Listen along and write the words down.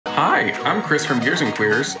Hi, I'm Chris from Gears and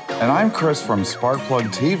Queers. And I'm Chris from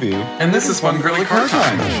Sparkplug TV. And this is Fun Girly Car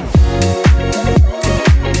Time.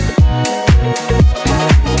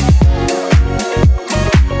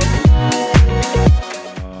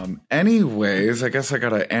 Anyways, I guess I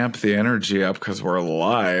gotta amp the energy up because we're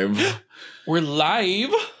live. We're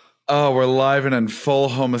live? Oh, we're live and in full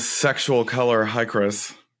homosexual color. Hi,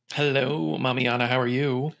 Chris. Hello, Mamiana. How are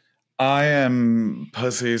you? I am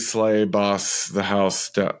Pussy Slay Boss, the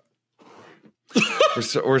house.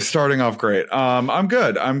 We're starting off great. I'm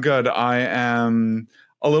good. I am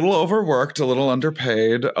a little overworked, a little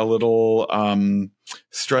underpaid, a little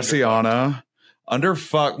stressiana,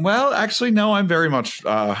 underfucked. Well, actually, no. I'm very much.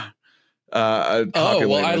 Oh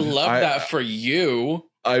well, I love that for you.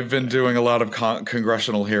 I've been doing a lot of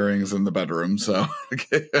congressional hearings in the bedroom, so.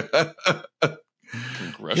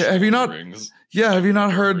 Congressional hearings. Yeah, have you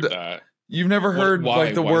not heard? That. You've never heard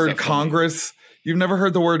like the word Congress. You've never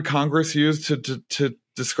heard the word Congress used to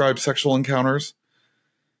describe sexual encounters?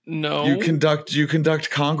 No. You conduct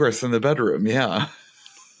Congress in the bedroom. Yeah.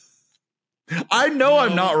 I know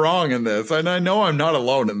I'm not wrong in this, and I know I'm not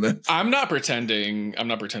alone in this. I'm not pretending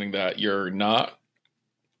that you're not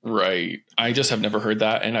right. I just have never heard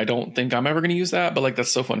that, and I don't think I'm ever going to use that. But like,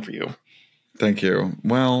 that's so fun for you. Thank you.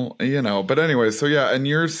 Well, but anyway, so yeah, and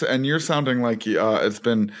you're sounding like it's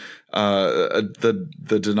been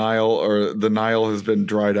the denial or the Nile has been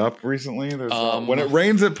dried up recently. There's when it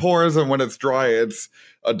rains, it pours, and when it's dry, it's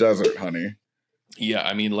a desert, honey. Yeah,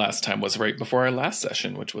 I mean, last time was right before our last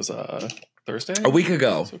session, which was Thursday, a week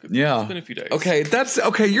ago. So it's been a few days. Okay, that's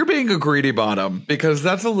okay. You're being a greedy bottom because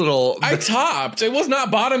that's a little. I topped. It was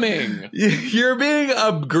not bottoming. You're being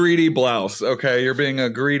a greedy blouse. Okay, you're being a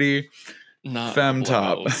greedy. Not femme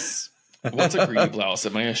blouse. Top. What's a greedy blouse?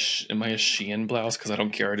 Am I a Shein blouse? Because I don't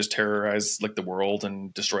care. I just terrorize like the world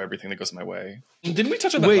and destroy everything that goes my way. Didn't we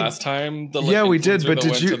touch on that last time? Yeah, we did. But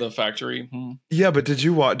did you to the factory? Yeah, but did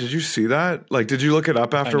you see that? Like, did you look it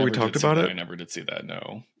up after we talked about it? I never did see that.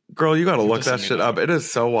 No, girl, you got to look that shit up. It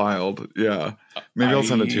is so wild. Yeah, maybe I'll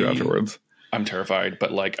send it to you afterwards. I'm terrified,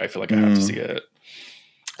 but like I feel like I have to see it.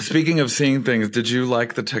 Speaking of seeing things, did you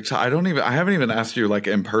like the TikTok? I haven't even asked you like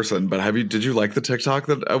in person, but did you like the TikTok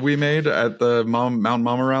that we made at the Mount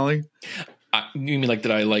Mama rally? You mean like, did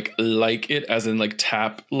I like it as in like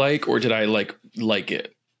tap like, or did I like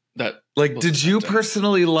it? That like, did you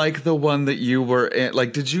personally like the one that you were in?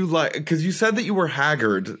 Like, did you like, because you said that you were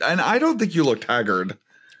haggard, and I don't think you looked haggard.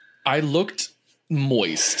 I looked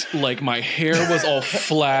moist. Like my hair was all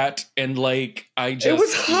flat and like it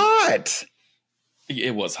was hot.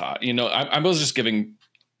 It was hot. You know, I was just giving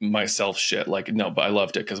myself shit. Like, no, but I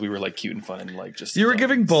loved it because we were like cute and fun and like just. You were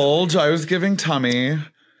giving bulge. I was giving tummy.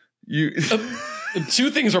 You. Two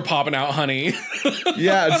things were popping out, honey.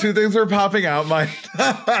 Yeah, two things were popping out.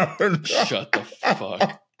 Shut the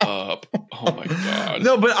fuck up. Oh my god.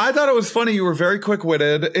 No, but I thought it was funny. You were very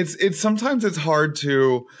quick-witted. It's sometimes it's hard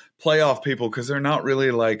to play off people because they're not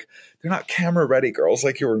really like, they're not camera ready girls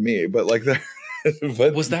like you or me, but like they're.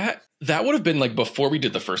 But was that would have been like before we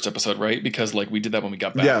did the first episode, right? Because like we did that when we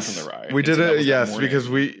got back from the ride. We did it, yes, because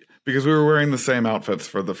we were wearing the same outfits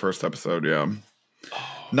for the first episode, yeah.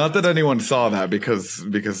 Oh, not that anyone saw that because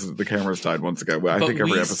the cameras died once again. I think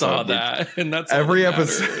every episode saw that, and that's every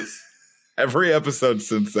episode. Every episode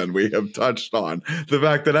since then, we have touched on the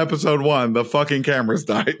fact that episode 1, the fucking cameras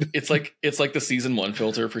died. It's like the season 1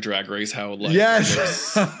 filter for Drag Race. How like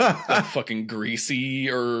like fucking greasy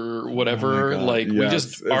or whatever. Oh like we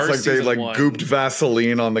just it's like they like gooped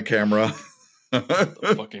Vaseline on the camera.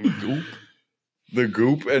 The fucking goop. The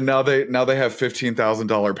goop, and now they have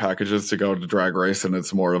 $15,000 packages to go to Drag Race, and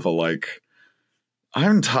it's more of a like. I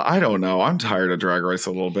don't know. I'm tired of Drag Race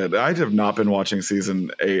a little bit. I have not been watching season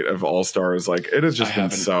 8 of All Stars. Like it has just been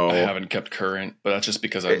so. I haven't kept current, but that's just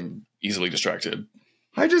because I'm easily distracted.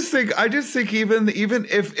 I just think even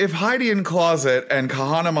if Heidi in Closet and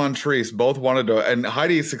Kahana Montrese both wanted to, and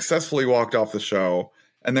Heidi successfully walked off the show,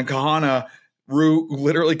 and then Kahana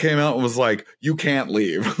literally came out and was like, "You can't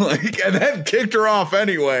leave," like, and then kicked her off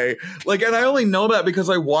anyway. Like, and I only know that because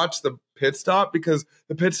I watched the pit stop, because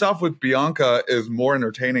the pit stop with Bianca is more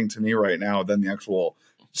entertaining to me right now than the actual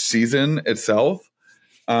season itself.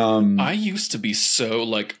 I used to be so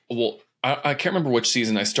like, well, I can't remember which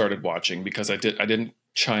season I started watching because I didn't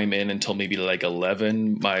chime in until maybe like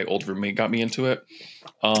 11. My old roommate got me into it.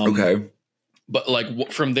 Okay, but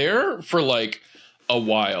like from there for like a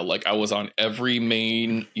while, like I was on every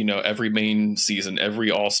main season,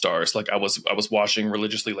 every All Stars. Like I was watching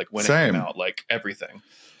religiously, like when it came out, like everything.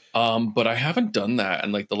 But I haven't done that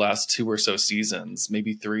in like the last 2 or so seasons,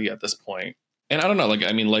 maybe 3 at this point. And I don't know, like,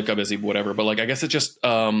 I mean, life got busy, whatever, but like, I guess it just,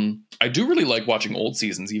 I do really like watching old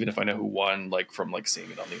seasons, even if I know who won, like from like seeing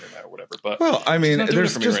it on the internet or whatever. But well, I mean,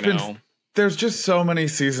 there's just been, there's just so many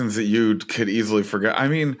seasons that you could easily forget. I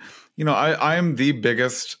mean, you know, I'm the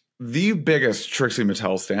biggest Trixie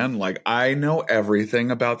Mattel stan. Like, I know everything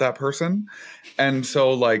about that person. And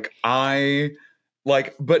so like,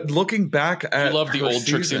 but looking back at, you love the old season,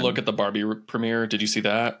 Trixie look at the Barbie premiere. Did you see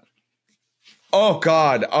that? Oh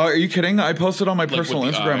God, are you kidding? I posted on my personal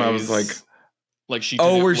Instagram. Eyes, I was like she did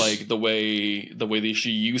it, like the way that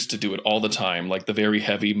she used to do it all the time, like the very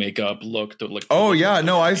heavy makeup look.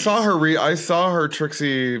 I saw her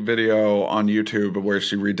Trixie video on YouTube where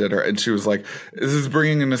she redid her, and she was like, "This is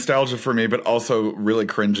bringing a nostalgia for me, but also really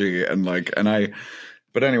cringy."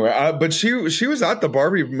 But anyway, but she was at the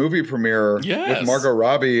Barbie movie premiere with Margot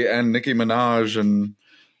Robbie and Nicki Minaj, and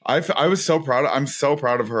I was so proud. I'm so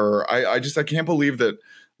proud of her. I can't believe that,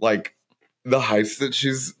 like, the heights that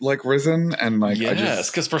she's like risen, and like,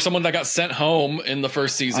 because for someone that got sent home in the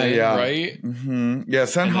first season, right? Mm-hmm. Yeah,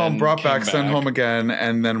 sent home, brought back, sent home again,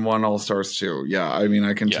 and then won All Stars 2. Yeah, I mean,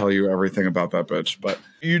 I can tell you everything about that bitch. But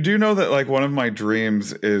you do know that like one of my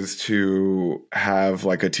dreams is to have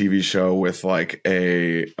like a TV show with like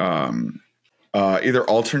a either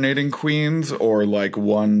alternating queens or like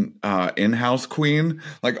one in-house queen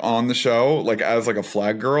like on the show, like as like a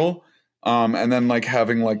flag girl, and then like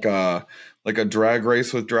having like a drag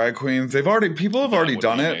race with drag queens. People have already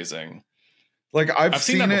done it. Amazing. Like I've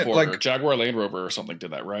seen that it before. like Jaguar Land Rover or something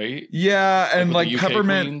did that, right? Yeah, and like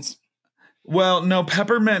Peppermint queens? Well, no,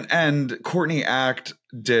 Peppermint and Courtney Act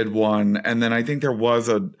did one, and then I think there was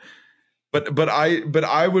but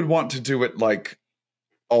I would want to do it like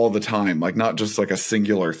all the time, like not just like a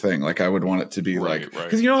singular thing. Like I would want it to be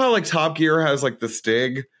because you know how like Top Gear has like the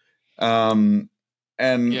Stig, and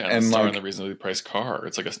like the reasonably priced car.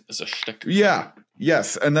 It's like it's a shtick. Yeah,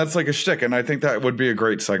 yes, and that's like a shtick, and I think that would be a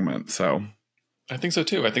great segment. So I think so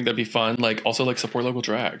too. I think that'd be fun. Like also like support local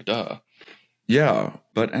drag. Duh. Yeah,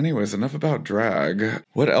 but anyways, enough about drag.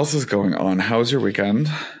 What else is going on? How was your weekend?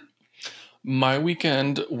 My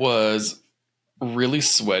weekend was really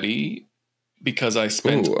sweaty because I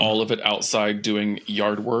spent all of it outside doing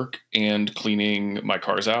yard work and cleaning my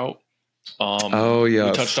cars out. We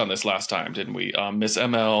touched on this last time, didn't we? Miss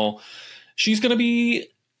ML, she's going to be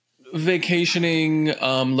vacationing,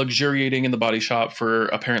 luxuriating in the body shop for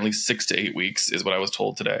apparently 6 to 8 weeks is what I was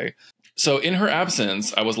told today. So in her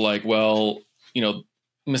absence, I was like, well, you know,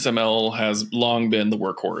 Miss ML has long been the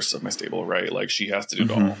workhorse of my stable, right? Like she has to do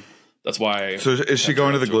it all. That's why. So is she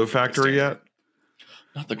going to the glue factory yet?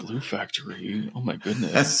 Not the glue factory. Oh my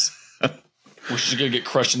goodness. Was she gonna get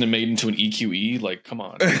crushed and made into an EQE? Like, come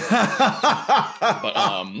on. But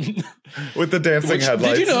with the dancing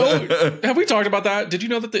headlights. Did you know? Have we talked about that? Did you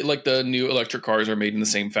know that the new electric cars are made in the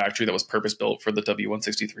same factory that was purpose built for the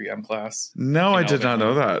W163M class? No, I did not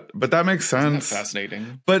know that. But that makes sense. Isn't that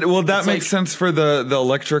fascinating. But that makes sense for the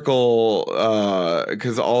electrical,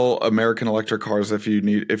 because all American electric cars,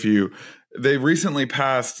 they recently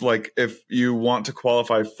passed, like if you want to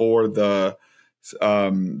qualify for the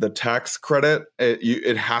tax credit,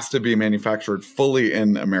 it has to be manufactured fully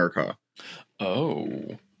in America.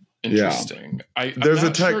 Oh, interesting. Yeah. I'm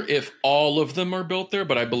not sure if all of them are built there,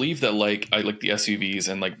 but I believe that I like the SUVs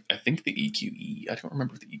and like I think the EQE. I don't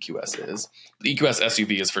remember what the EQS is. The EQS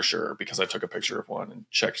SUV is for sure because I took a picture of one and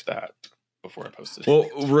checked that before I posted. Well,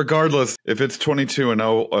 regardless, if it's 22 and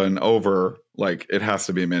over, like it has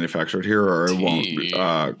to be manufactured here, or it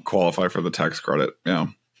won't qualify for the tax credit. Yeah.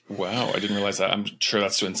 Wow, I didn't realize that. I'm sure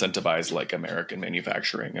that's to incentivize like American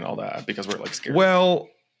manufacturing and all that because we're like scared. Well,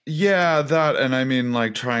 yeah, that, and I mean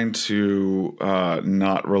like trying to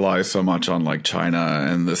not rely so much on like China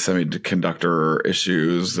and the semiconductor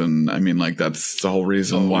issues, and I mean like that's the whole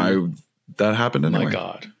reason why that happened anyway. My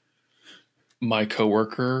God. My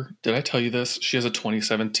coworker, did I tell you this? She has a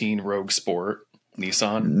 2017 Rogue Sport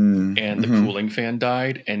Nissan, and the cooling fan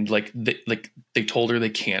died, and they told her they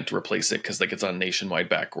can't replace it because like it's on nationwide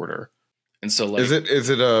back order. And so like, is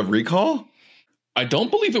it a recall? I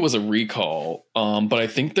don't believe it was a recall, but I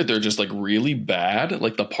think that they're just like really bad.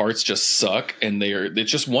 Like the parts just suck, and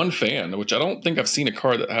it's just one fan, which I don't think I've seen a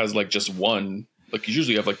car that has like just one. Like you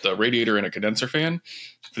usually have like the radiator and a condenser fan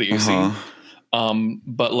for the AC.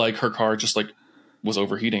 But like her car just like was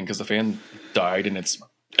overheating because the fan died, and it's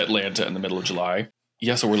Atlanta in the middle of July.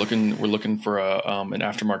 Yeah, so we're looking for an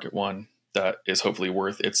aftermarket one that is hopefully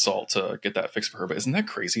worth its salt to get that fixed for her. But isn't that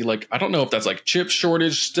crazy? Like I don't know if that's like chip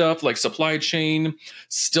shortage stuff, like supply chain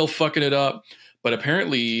still fucking it up. But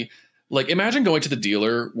apparently, like imagine going to the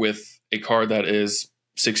dealer with a car that is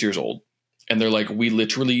 6 years old, And they're like, we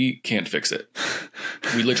literally can't fix it.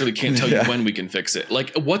 We literally can't tell you when we can fix it.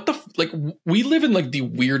 Like, what the, like, we live in like the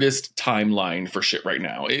weirdest timeline for shit right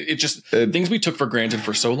now. It just, things we took for granted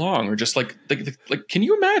for so long are just like, can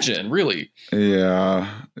you imagine, really? Yeah.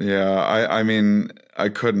 Yeah. I mean, I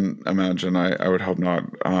couldn't imagine. I would hope not.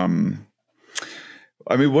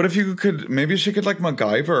 I mean, what if you could, maybe she could like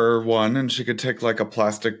MacGyver one and she could take like a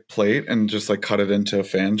plastic plate and just like cut it into a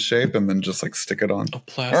fan shape and then just like stick it on. A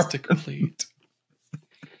plastic plate.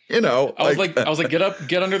 You know, I was like,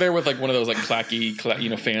 get under there with like one of those like clacky,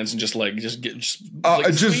 fans and just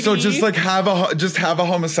have a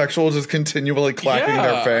homosexual just continually clacking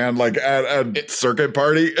their fan like at a circuit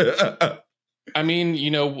party. I mean,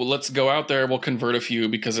 let's go out there. We'll convert a few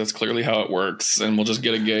because that's clearly how it works. And we'll just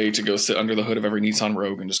get a gay to go sit under the hood of every Nissan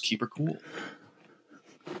Rogue and just keep her cool.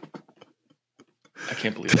 I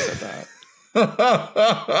can't believe I said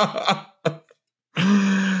that.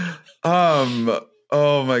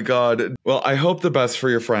 Oh my God. Well, I hope the best for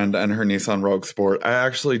your friend and her Nissan Rogue Sport. I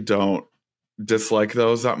actually don't dislike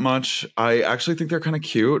those that much. I actually think they're kind of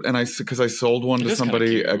cute. And because I sold one to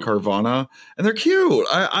somebody at Carvana and they're cute.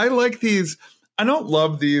 I like these. I don't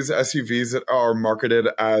love these SUVs that are marketed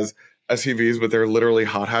as SUVs, but they're literally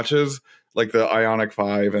hot hatches, like the Ioniq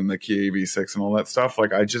 5 and the Kia EV6 and all that stuff. Like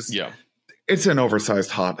it's an oversized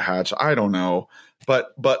hot hatch. I don't know.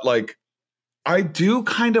 But like, I do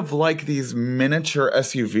kind of like these miniature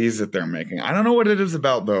SUVs that they're making. I don't know what it is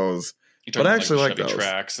about those. But I actually like those. Chevy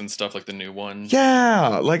Trax and stuff, like the new one.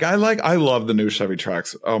 Yeah, I love the new Chevy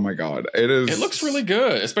Trax. Oh my God, it looks really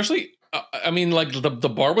good, especially. I mean, like the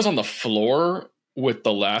bar was on the floor with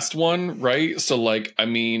the last one, right? So, like, I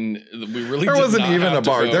mean, we really there wasn't even a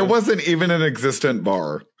bar. There wasn't even an existent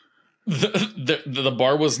bar. The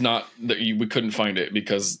bar was not that we couldn't find it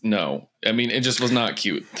because I mean, it just was not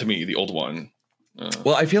cute to me. The old one.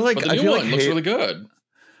 Well, I feel like the new one looks really good.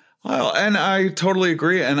 Well, and I totally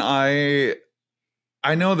agree. And I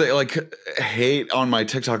know that like hate on my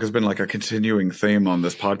TikTok has been like a continuing theme on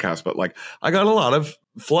this podcast, but like I got a lot of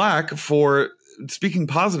flack for speaking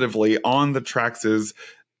positively on the Trax's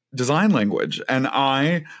design language. And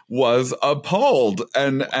I was appalled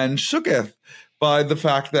and shooketh by the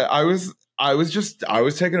fact that I was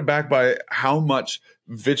taken aback by how much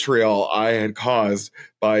vitriol I had caused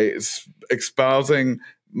by espousing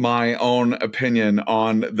my own opinion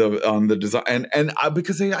on the design and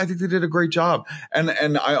because I think they did a great job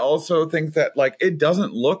and I also think that like it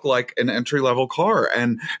doesn't look like an entry-level car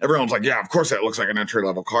and everyone's like, yeah, of course it looks like an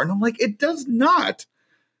entry-level car, and I'm like, it does not.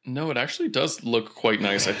 No, it actually does look quite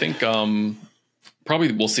nice. I think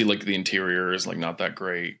probably we'll see like the interior is like not that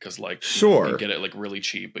great because like you can get it like really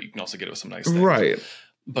cheap, but you can also get it with some nice things. Right.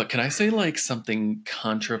 But can I say like something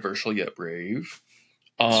controversial yet brave?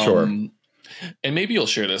 Sure. And maybe you'll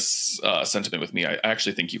share this sentiment with me. I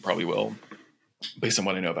actually think you probably will, based on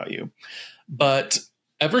what I know about you. But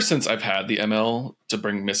ever since I've had the ML, to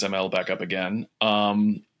bring Miss ML back up again,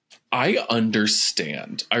 I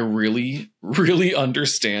understand. I really, really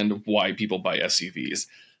understand why people buy SUVs.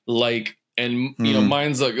 Like, and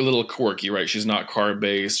mine's like a little quirky, right? She's not car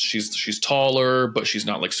based. She's taller, but she's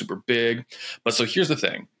not like super big. But so here's the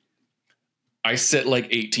thing. I sit like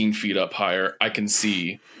 18 feet up higher. I can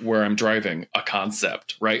see where I'm driving a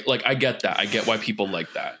concept, right? Like I get that. I get why people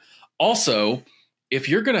like that. Also, if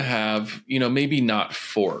you're going to have, maybe not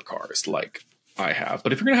 4 cars like I have,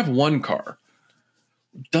 but if you're going to have 1 car,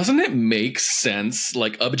 doesn't it make sense,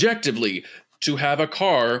 like objectively, to have a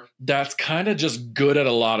car that's kind of just good at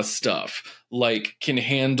a lot of stuff, like can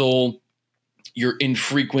handle your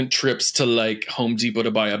infrequent trips to like Home Depot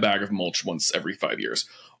to buy a bag of mulch once every 5 years?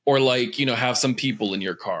 Or like, have some people in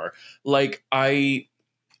your car. Like I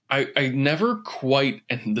never quite,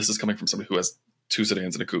 and this is coming from somebody who has 2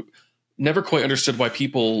 sedans and a coupe, never quite understood why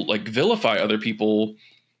people like vilify other people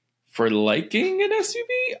for liking an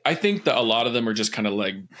SUV. I think that a lot of them are just kind of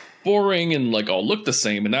like boring and like all look the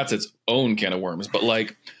same, and that's its own can of worms. But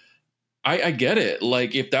like, I get it.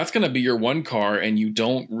 Like if that's going to be your 1 car and you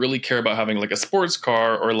don't really care about having like a sports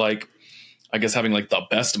car or like, I guess having like the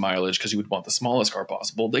best mileage because you would want the smallest car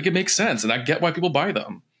possible, they could make sense. And I get why people buy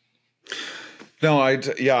them. No, I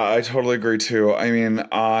totally agree too. I mean,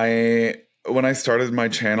 when I started my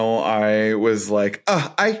channel, I was like,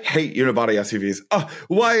 I hate unibody SUVs.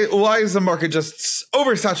 Why is the market just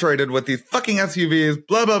oversaturated with these fucking SUVs?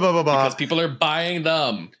 Blah, blah, blah, blah, blah. Because people are buying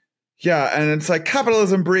them. Yeah. And it's like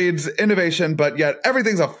capitalism breeds innovation, but yet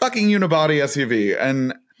everything's a fucking unibody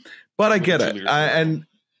SUV. But I get it.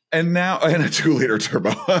 And now, and a 2-liter turbo.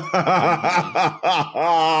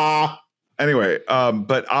 Anyway,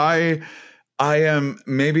 but I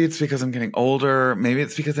Maybe it's because I'm getting older. Maybe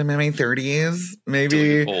it's because I'm in my 30s.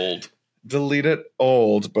 Maybe delete it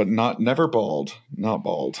old, but never bald. Not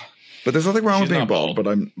bald. But there's nothing wrong with being bald,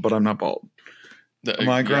 but I'm not bald.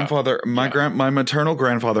 My maternal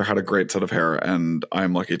grandfather had a great set of hair, and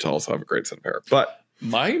I'm lucky to also have a great set of hair. But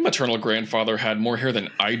my maternal grandfather had more hair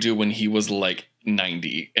than I do when he was like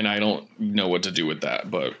 90, and I don't know what to do with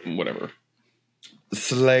that, but whatever.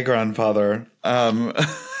 Slay grandfather. And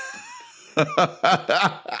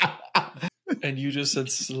you just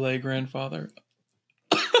said slay grandfather.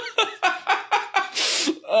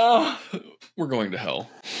 We're going to hell.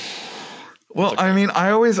 Well, okay. I mean, I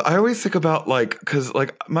always think about like, because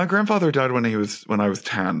like my grandfather died when I was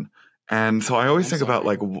 10, and so I always think about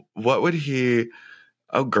like what would he?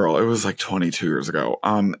 Oh, girl, it was like 22 years ago.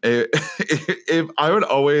 If I would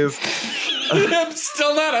always, I'm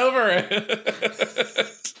still not over it.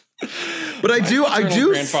 But I do.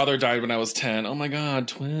 Grandfather died when I was 10. Oh my God,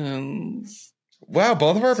 twins. Wow,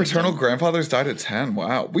 both of our paternal grandfathers died at 10.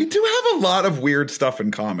 Wow, we do have a lot of weird stuff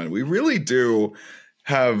in common. We really do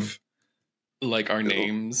have. Like our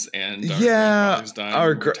names and our grandfathers died.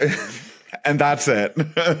 And that's it.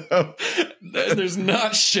 There's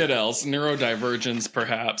not shit else. Neurodivergence,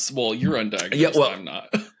 perhaps. Well, you're undiagnosed. Yeah, well, I'm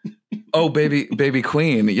not. Oh, baby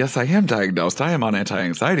queen. Yes, I am diagnosed. I am on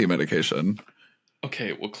anti-anxiety medication.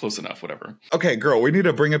 Okay, well, close enough. Whatever. Okay, girl, we need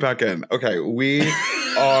to bring it back in. Okay, we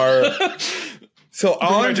are. So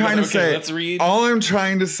all I'm trying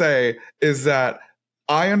to say is that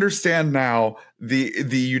I understand now the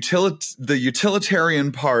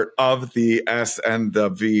utilitarian part of the S and the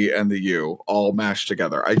V and the U all mashed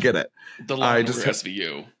together. I get it. The Law and Order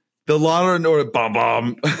SVU. The Law and Order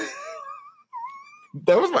bomb.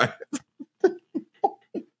 That was my.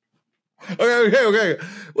 Okay.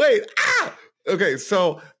 Wait. Okay.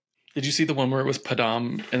 So. Did you see the one where it was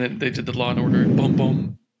Padam and then they did the Law and Order boom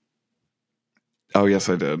boom? Oh yes,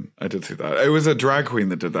 I did. I did see that. It was a drag queen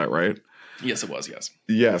that did that, right? Yes, it was.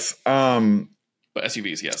 Yes. But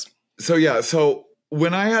SUVs, yes. So yeah. So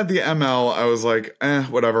when I had the ML, I was like,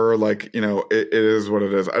 whatever. Like, you know, it is what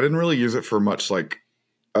it is. I didn't really use it for much like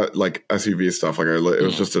SUV stuff. Like it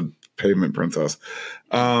was just a pavement princess.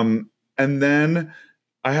 And then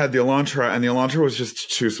I had the Elantra, and the Elantra was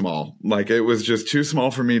just too small. Like it was just too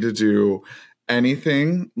small for me to do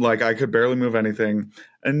anything. Like I could barely move anything.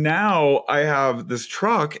 And now I have this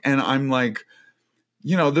truck, and I'm like,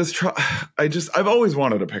 you know, this truck, I've always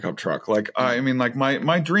wanted a pickup truck. Like, I mean, like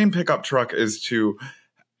my dream pickup truck is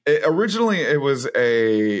originally it was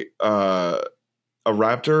a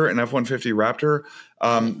Raptor, an F-150 Raptor.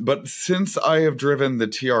 But since I have driven the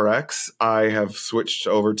TRX, I have switched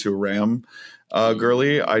over to Ram.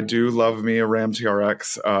 Girlie, I do love me a Ram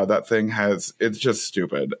TRX. That thing it's just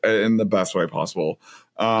stupid in the best way possible.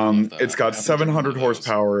 It's got 700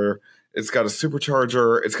 horsepower. It's got a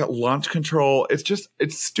supercharger. It's got launch control. It's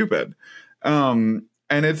stupid. And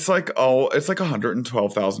it's like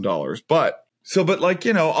 $112,000. But like,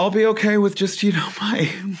 you know, I'll be okay with just, you know,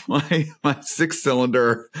 my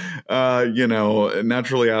 6-cylinder, you know,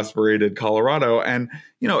 naturally aspirated Colorado. And,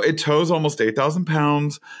 you know, it tows almost 8,000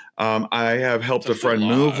 pounds. I have helped a friend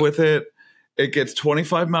move with it. It gets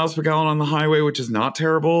 25 miles per gallon on the highway, which is not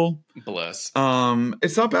terrible. Bless.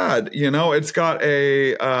 It's not bad. You know, it's got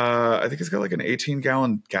I think it's got like an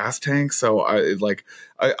 18-gallon gas tank. So I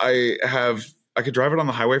could drive it on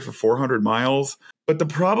the highway for 400 miles. But the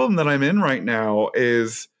problem that I'm in right now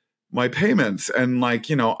is my payments. And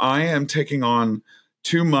like, you know, I am taking on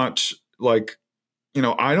too much. Like, you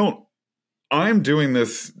know, I'm doing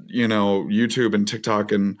this, you know, YouTube and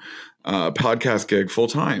TikTok and podcast gig full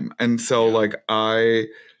time. And so like I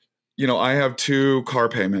have 2 car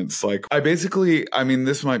payments. Like I mean,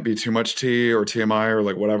 this might be too much tea or TMI or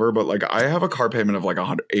like whatever, but like I have a car payment of like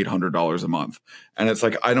 $800 a month. And it's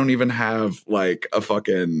like, I don't even have like a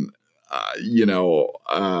fucking,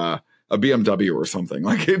 a BMW or something.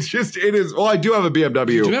 Like it is. Well, I do have a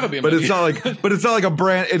BMW. You do have a BMW. But it's not like a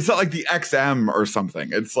brand. It's not like the XM or something.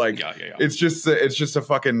 It's like, it's just a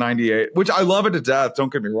fucking 98, which I love it to death.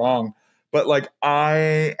 Don't get me wrong. But like,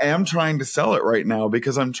 I am trying to sell it right now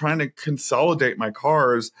because I'm trying to consolidate my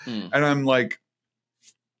cars. And I'm like,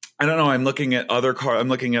 I don't know. I'm looking at other cars. I'm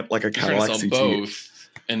looking at like a Cadillac CT. Both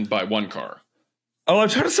and buy one car. Oh, I'm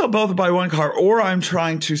trying to sell both, buy one car, or I'm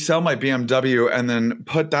trying to sell my BMW and then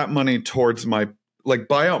put that money towards buy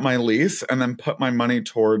out my lease and then put my money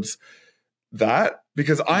towards that,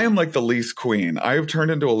 because I am like the lease queen. I've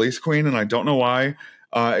turned into a lease queen, and I don't know why.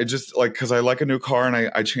 It just like, because I like a new car, and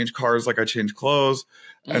I change cars like I change clothes.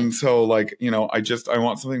 And so like, you know, I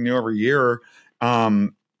want something new every year.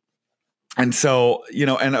 And so, you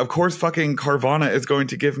know, and of course, fucking Carvana is going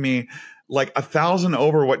to give me like 1,000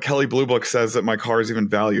 over what Kelly Blue Book says that my car is even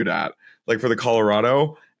valued at, like for the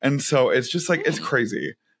Colorado. And so it's just like, it's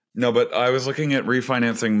crazy. No, but I was looking at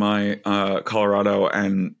refinancing my Colorado,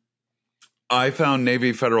 and I found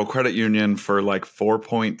Navy Federal Credit Union for like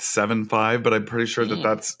 4.75, but I'm pretty sure that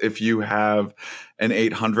that's if you have an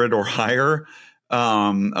 800 or higher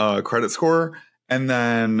credit score. And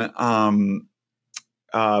then,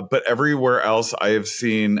 but everywhere else I have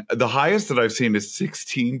seen, the highest that I've seen is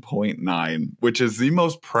 16.9, which is the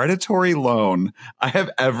most predatory loan I have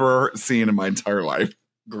ever seen in my entire life.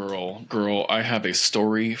 Girl, I have a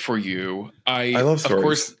story for you. I love stories. Of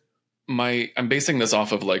course, I'm basing this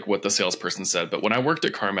off of like what the salesperson said, but when I worked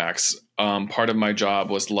at CarMax, part of my job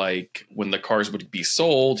was like when the cars would be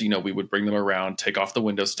sold, you know, we would bring them around, take off the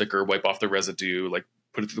window sticker, wipe off the residue, like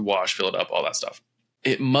put it through the wash, fill it up, all that stuff.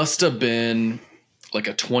 It must have been like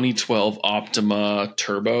a 2012 Optima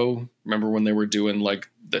Turbo. Remember when they were doing like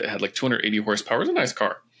that had like 280 horsepower? It was a nice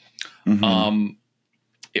car. Mm-hmm.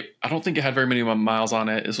 I don't think it had very many miles on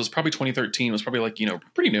it. This was probably 2013. It was probably like, you know,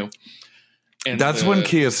 pretty new. And that's when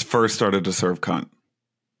Kia first started to serve cunt.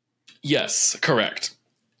 Yes, correct.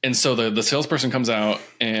 And so the salesperson comes out,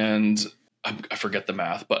 and I forget the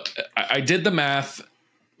math, but I did the math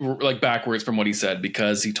like backwards from what he said,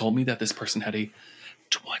 because he told me that this person had a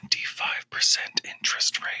 25%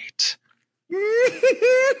 interest rate.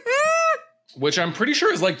 Which I'm pretty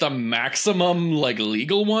sure is like the maximum like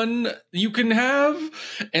legal one you can have.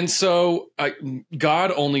 And so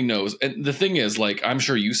God only knows. And the thing is, like, I'm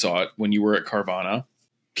sure you saw it when you were at Carvana.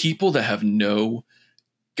 People that have no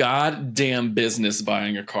goddamn business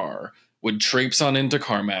buying a car would traipse on into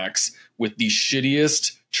CarMax with the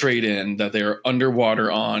shittiest trade-in that they are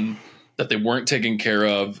underwater on, that they weren't taken care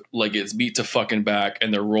of, like it's beat to fucking back,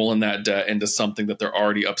 and they're rolling that debt into something that they're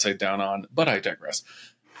already upside down on. But I digress.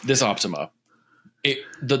 This Optima.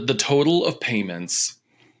 The total of payments,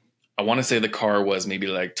 I want to say the car was maybe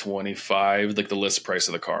like 25, like the list price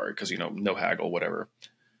of the car, because, you know, no haggle, whatever.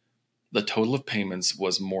 The total of payments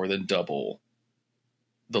was more than double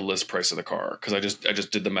the list price of the car, because I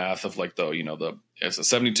just did the math of like it's a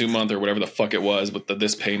 72 month or whatever the fuck it was with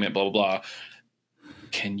this payment, blah blah blah.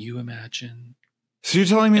 Can you imagine? So you're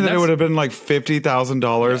telling me that it would have been like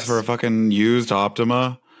 $50,000 for a fucking used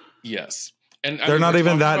Optima? Yes, and they're not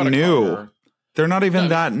even that new. They're not even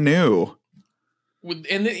that new.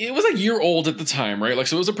 And it was a year old at the time, right? Like,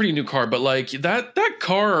 so it was a pretty new car, but like that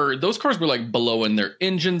car, those cars were like blowing their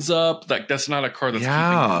engines up. Like, that's not a car that's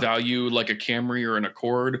keeping value like a Camry or an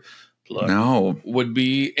Accord would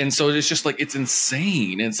be. And so it's just like, it's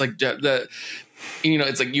insane. And it's like that, you know,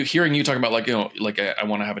 it's like you talking about like, you know, like I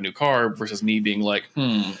want to have a new car versus me being like,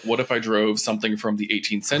 what if I drove something from the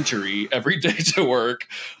 18th century every day to work?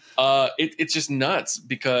 It's just nuts,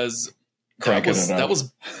 because that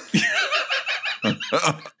was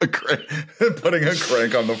putting a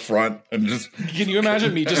crank on the front and just. Can you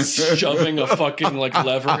imagine me just shoving a fucking like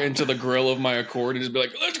lever into the grill of my Accord and just be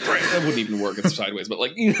like, let's crank? That wouldn't even work. It's sideways, but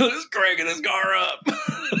like, you know, let's cranking this car up.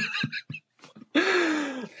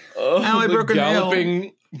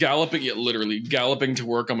 Galloping, yeah, literally galloping to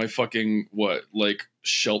work on my fucking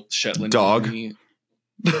Shetland dog.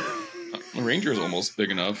 Ranger's almost big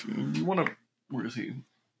enough. You want to? Where is he?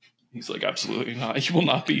 He's like, absolutely not. He will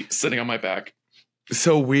not be sitting on my back.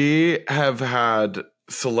 So we have had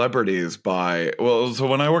celebrities buy. Well, so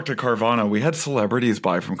when I worked at Carvana, we had celebrities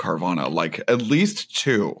buy from Carvana, like at least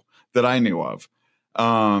 2 that I knew of.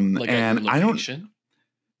 Like, and I don't.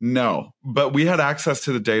 No, but we had access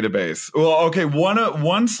to the database. Well, okay,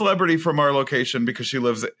 one celebrity from our location, because she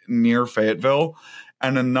lives near Fayetteville,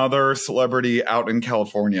 and another celebrity out in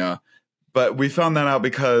California. But we found that out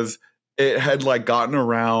because it had like gotten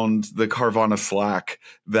around the Carvana Slack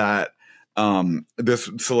that this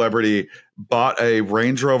celebrity bought a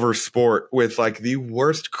Range Rover Sport with like the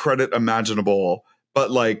worst credit imaginable, but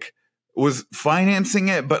like was financing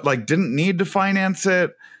it, but like didn't need to finance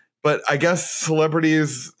it. But I guess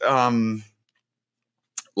celebrities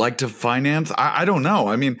like to finance. I don't know.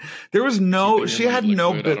 I mean, there was no. She had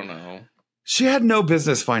no. I don't know. She had no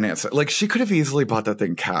business finance. Like, she could have easily bought that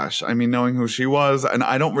thing cash. I mean, knowing who she was, and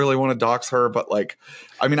I don't really want to dox her, but like,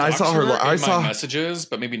 I mean, dox I saw her. I saw messages,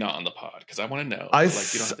 but maybe not on the pod, because I want to know. I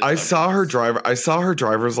saw her driver. I saw her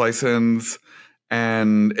driver's license,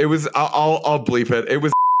 and it was. I'll bleep it. It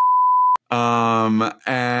was.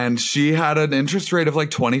 And she had an interest rate of like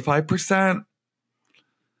 25%.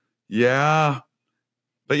 Yeah.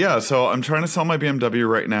 But yeah, so I'm trying to sell my BMW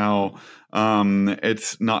right now.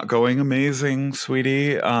 It's not going amazing,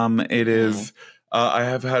 sweetie. It is I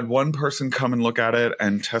have had one person come and look at it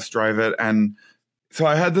and test drive it. And so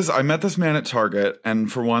I met this man at Target,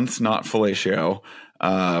 and for once, not fellatio,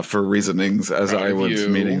 for reasonings as I was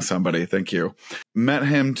meeting somebody. Thank you. Met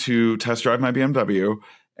him to test drive my BMW,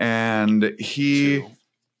 and he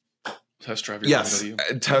test drive your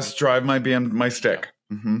BMW. Test drive my stick.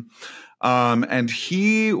 Yeah. Mm-hmm. And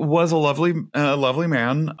he was a lovely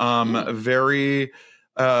man. Very.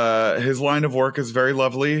 His line of work is very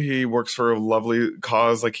lovely. He works for a lovely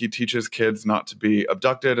cause. Like, he teaches kids not to be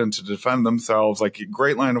abducted and to defend themselves. Like,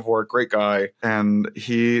 great line of work, great guy. And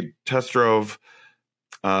he test drove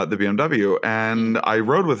the BMW, and I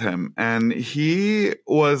rode with him, and he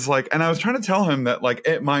was like, and I was trying to tell him that, like,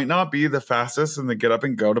 it might not be the fastest in the get up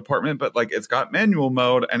and go department, but like, it's got manual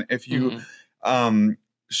mode. And if you,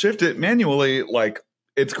 shift it manually, like,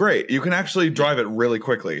 it's great. You can actually drive it really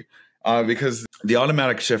quickly. Because the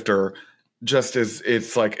automatic shifter just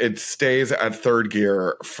it's like, it stays at third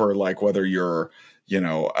gear for, like, whether you're,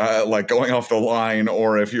 like going off the line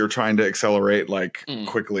or if you're trying to accelerate, like,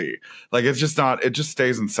 quickly. Like, it's just not, it just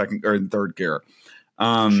stays in second or in third gear.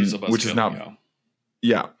 Which is not,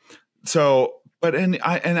 yeah. So, but,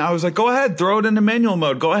 I was like, go ahead, throw it into manual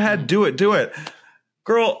mode. Go ahead, do it.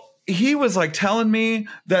 Girl, he was like telling me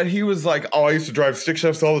that he was like, oh, I used to drive stick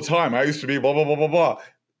shifts all the time. I used to be blah, blah, blah, blah, blah.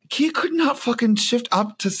 He could not fucking shift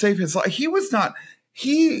up to save his life. He was not,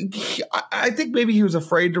 I think maybe he was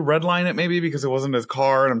afraid to redline it, maybe because it wasn't his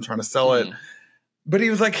car and I'm trying to sell it. But he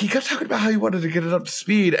was like, he kept talking about how he wanted to get it up to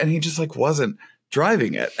speed, and he just, like, wasn't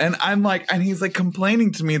driving it. And I'm like, and he's like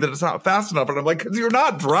complaining to me that it's not fast enough. And I'm like, because you're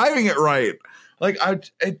not driving it right. Like, I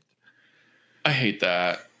hate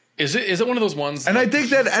that. Is it one of those ones? And I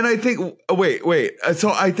think wait.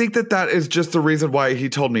 So I think that is just the reason why he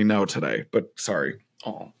told me no today. But sorry.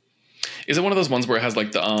 Oh. Is it one of those ones where it has,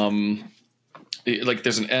 like, the like,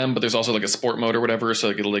 there's an M, but there's also, like, a sport mode or whatever, so,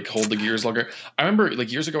 like, it'll, like, hold the gears longer? I remember,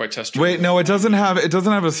 like, years ago I tested. Wait, no, it doesn't have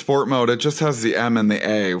a sport mode. It just has the M and the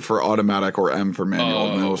A for automatic or M for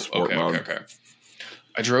manual. No sport mode. Okay.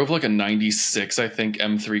 I drove, like, a 96, I think,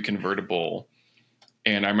 M3 convertible,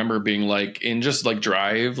 and I remember being like, in just, like,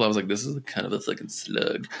 drive, I was like, this is kind of a fucking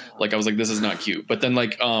slug. Like, I was like, this is not cute. But then,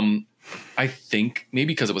 like, I think maybe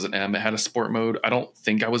because it was an M, it had a sport mode. I don't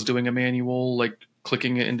think I was doing a manual, like,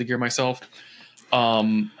 clicking it into gear myself.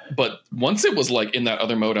 But once it was, like, in that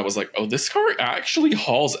other mode, I was like, oh, this car actually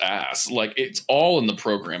hauls ass. Like, it's all in the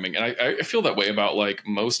programming. And I feel that way about, like,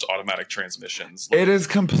 most automatic transmissions. Like, it is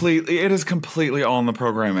completely all in the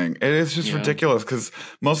programming. It is just ridiculous because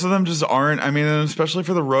most of them just aren't. I mean, and especially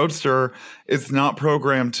for the Roadster, it's not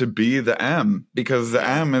programmed to be the M, because the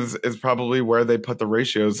M is probably where they put the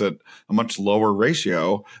ratios at a much lower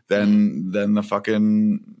ratio than than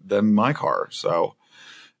my car. So.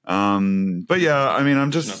 But yeah, I mean,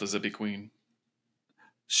 I'm just not the zippy queen.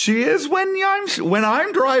 She is when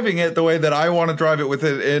I'm driving it the way that I want to drive it, with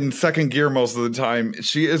it in second gear most of the time.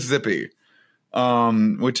 She is zippy,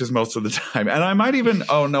 which is most of the time. And I might even,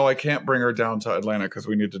 oh no, I can't bring her down to Atlanta because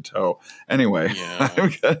we need to tow. Anyway,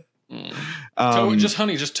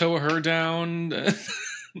 just tow her down.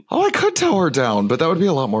 Oh, I could tow her down, but that would be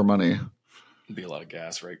a lot more money. It'd be a lot of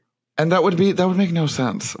gas, right? And that would make no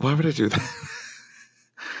sense. Why would I do that?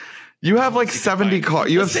 You have like 70 cars.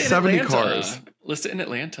 You have 70 cars. List it in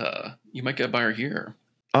Atlanta. You might get by her here.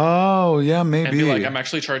 Oh, yeah, maybe. And be like, I'm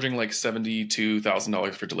actually charging like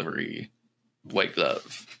 $72,000 for delivery. White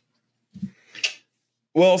glove.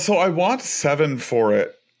 Well, so I want 7 for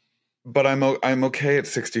it, but I'm okay at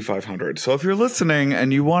 $6,500. So if you're listening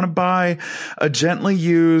and you want to buy a gently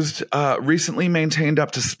used, recently maintained up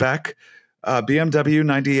to spec BMW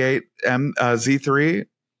 98 Z3,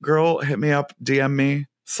 girl, hit me up, DM me.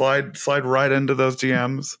 Slide right into those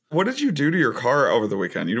DMs. What did you do to your car over the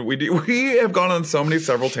weekend? We have gone on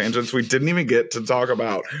several tangents. We didn't even get to talk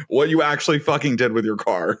about what you actually fucking did with your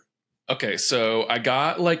car. Okay, so I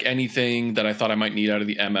got like anything that I thought I might need out of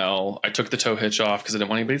the ML. I took the tow hitch off because I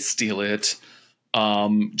didn't want anybody to steal it.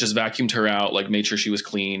 Just vacuumed her out, like made sure she was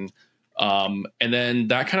clean. And then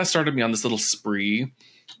that kind of started me on this little spree.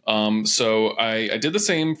 So I did the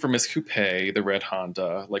same for Miss Coupe, the red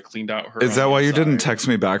Honda, like cleaned out her. Is that why you didn't text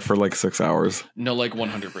me back for like 6 hours? No, like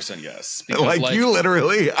 100% yes. Because, like you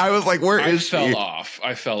literally, I was like, where is she?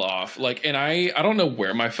 I fell off. Like, and I don't know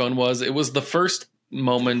where my phone was. It was the first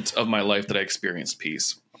moment of my life that I experienced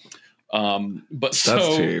peace. But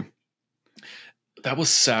so that was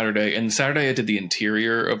Saturday, and Saturday I did the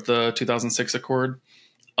interior of the 2006 Accord.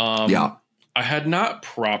 Yeah. I had not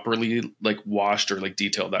properly like washed or like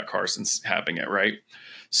detailed that car since having it, right?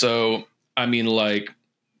 So, I mean, like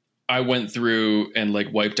I went through and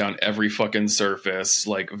like wiped down every fucking surface,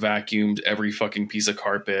 like vacuumed every fucking piece of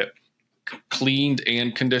carpet, cleaned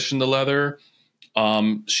and conditioned the leather.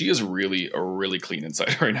 She is really clean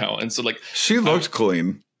inside right now. And so like she looked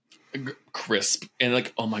clean, crisp, and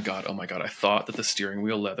like, oh my God. I thought that the steering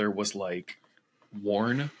wheel leather was like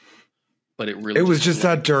worn, but it was just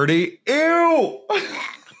that dirty. Ew.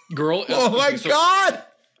 Girl. Oh my God.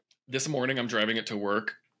 This morning I'm driving it to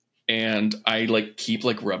work and I like keep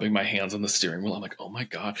like rubbing my hands on the steering wheel. I'm like, oh my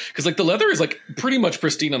God. Cause like the leather is like pretty much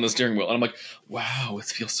pristine on the steering wheel. And I'm like, wow, it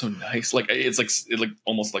feels so nice. Like it's like,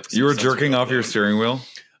 almost like you were jerking off your steering wheel.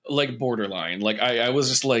 Like borderline. Like I was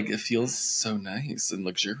just like, it feels so nice and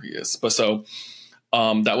luxurious. But so,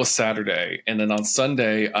 that was Saturday. And then on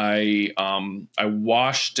Sunday, I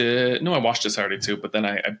washed it. No, I washed it Saturday too. But then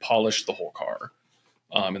I polished the whole car,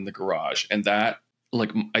 in the garage. And that,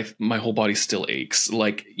 like my whole body still aches,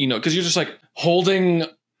 like, you know, because you're just like holding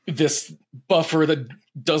this buffer that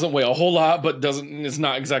doesn't weigh a whole lot, but it's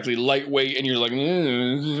not exactly lightweight, and you're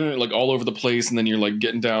like all over the place, and then you're like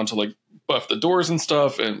getting down to like buff the doors and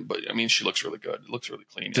stuff. But I mean, she looks really good. It looks really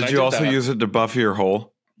clean. Did you also use it to buff your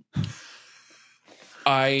hole?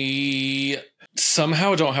 I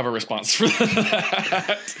somehow don't have a response for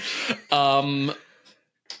that. Oh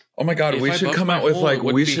my God, we should come out with like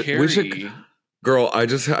we should. Girl, I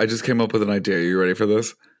just came up with an idea. Are you ready for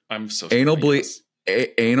this? I'm so anal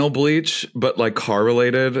bleach, but like car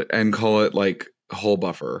related, and call it like hole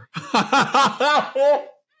buffer.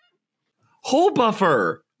 Hole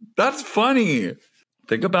buffer. That's funny.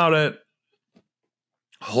 Think about it.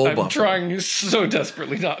 I'm trying so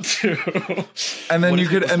desperately not to. And then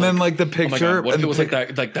then like the picture. Oh, what if it was like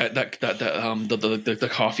that the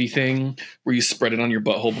coffee thing where you spread it on your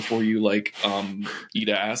butthole before you like eat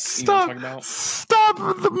ass? Stop! You know what I'm talking about? Stop!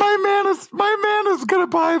 My man is gonna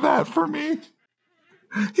buy that for me.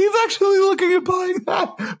 He's actually looking at buying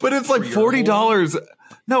that, but it's like $40.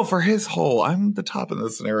 No, for his hole. I'm the top in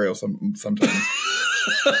this scenario sometimes.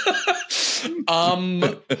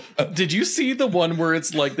 Did you see the one where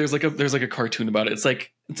it's like there's like a cartoon about it? It's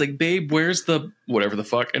like babe, where's the whatever the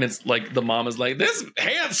fuck? And it's like the mom is like, this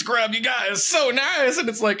hand scrub you got is so nice, and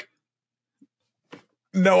it's like,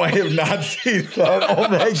 no, I have not seen that. Oh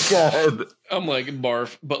my God. I'm like,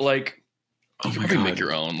 barf, but like you can probably make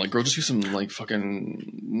your own. Like, girl, just use some like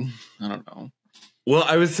fucking, I don't know. Well,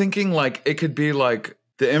 I was thinking like it could be like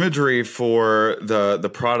the imagery for the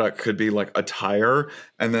product could be like a tire,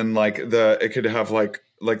 and then like it could have like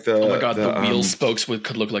the, oh my God, the wheel spokes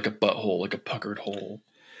could look like a butthole, like a puckered hole.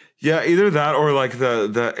 Yeah, either that or like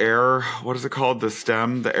the air, what is it called?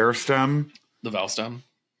 The air stem, the valve stem.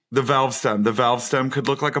 The valve stem could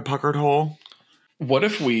look like a puckered hole. What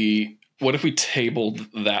if we tabled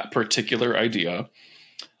that particular idea?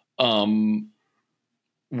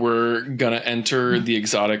 We're gonna enter the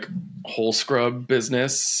exotic hole scrub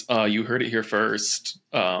business. You heard it here first.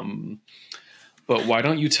 But why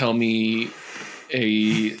don't you tell me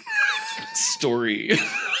a story?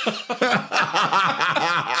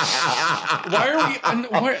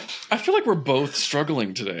 I feel like we're both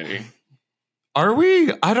struggling today. Are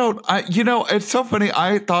we? It's so funny.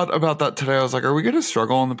 I thought about that today. I was like, are we going to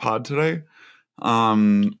struggle on the pod today? I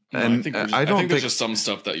think there's just some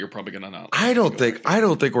stuff that you're probably going to not. I don't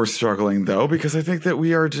think we're struggling though, because I think that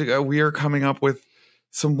we are coming up with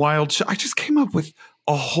some wild I just came up with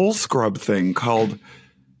a hole scrub thing called,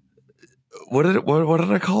 what did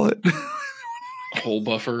I call it? Hole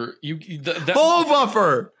buffer.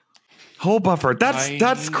 Hole buffer.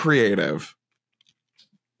 That's creative.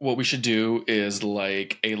 What we should do is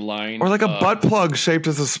like a line, or like a butt plug shaped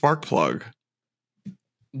as a spark plug.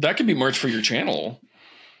 That could be merch for your channel.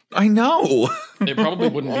 I know. It probably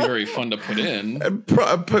wouldn't be very fun to put in.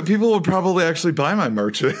 But people would probably actually buy my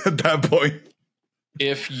merch at that point.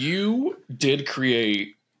 If you did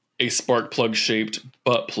create a spark plug shaped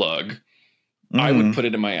butt plug, I would put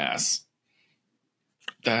it in my ass.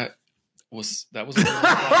 That was a really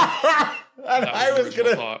thought. I was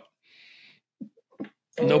gonna thought.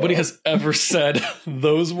 Nobody has ever said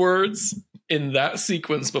those words in that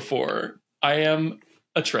sequence before. I am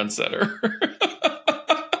a trendsetter.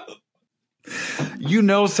 You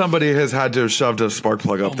know, somebody has had to have shoved a spark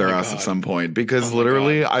plug up their ass at some point, because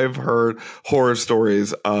literally I've heard horror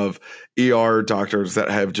stories of ER doctors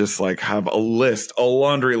that have just like have a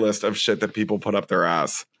laundry list of shit that people put up their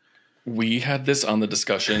ass. We had this on the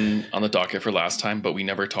discussion on the docket for last time, but we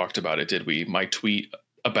never talked about it, did we? My tweet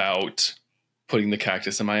about putting the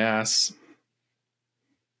cactus in my ass.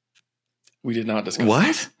 We did not discuss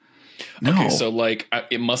what? No. Okay, so like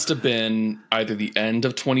it must have been either the end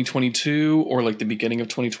of 2022 or like the beginning of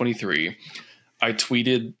 2023. I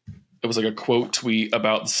tweeted it was like a quote tweet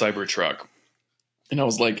about the Cybertruck. And I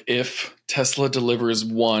was like, if Tesla delivers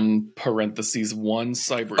one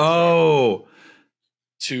Cybertruck. Oh,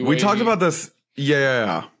 we talked about this.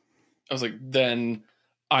 Yeah. I was like, then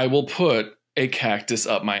I will put a cactus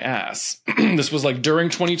up my ass. This was like during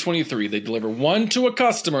 2023. They deliver one to a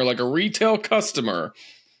customer, like a retail customer.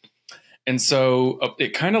 And so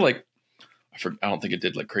it kind of like, I don't think it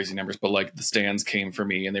did like crazy numbers, but like the stands came for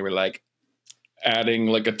me and they were like adding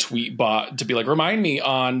like a tweet bot to be like, remind me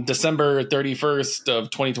on December 31st of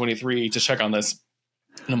 2023 to check on this.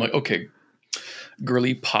 And I'm like, okay,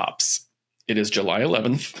 Girlie pops. It is July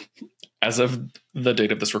 11th as of the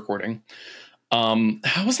date of this recording.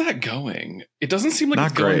 How is that going? It doesn't seem like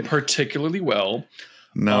it's going particularly well.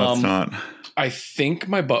 No, it's not. I think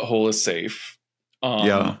my butthole is safe.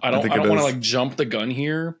 Yeah, I don't want to like jump the gun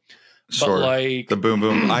here. Sure. But like the boom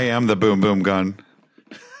boom. I am the boom boom gun.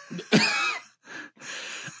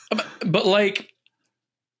 But like,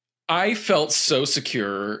 I felt so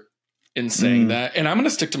secure in saying that, and I'm going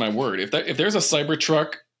to stick to my word. If there's a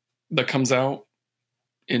Cybertruck that comes out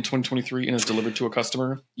in 2023 and is delivered to a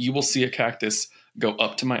customer, you will see a cactus go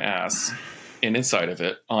up to my ass and inside of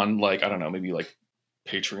it on like, I don't know, maybe like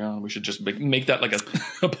Patreon. We should just make that like a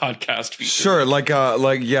podcast feature. Sure, like a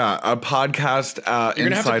podcast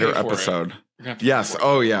insider episode. Yes.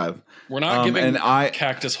 Oh yeah. We're not giving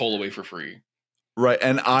cactus hole away for free. Right,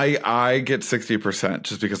 and I get 60%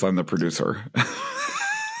 just because I'm the producer.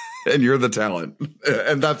 And you're the talent.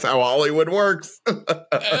 And that's how Hollywood works.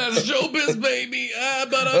 That's showbiz, baby.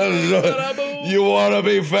 You want to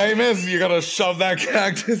be famous? You got to shove that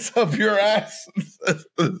cactus up your ass. This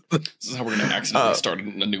is how we're going to accidentally start a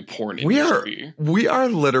new porn industry. We are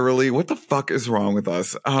literally, what the fuck is wrong with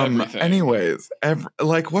us? Everything. Anyways,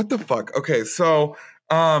 like, what the fuck? Okay, so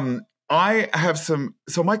I have so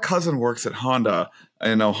my cousin works at Honda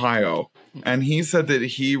in Ohio, and he said that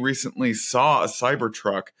he recently saw a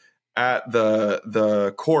Cybertruck at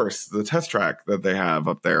the course, the test track that they have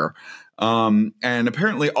up there. And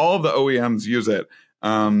apparently all of the OEMs use it.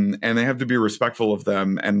 And they have to be respectful of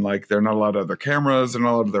them. And like, they're not allowed to have their cameras, they're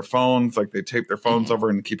not allowed to their phones. Like they tape their phones over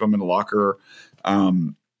and keep them in a locker.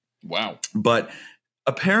 Wow. But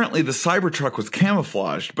apparently the Cybertruck was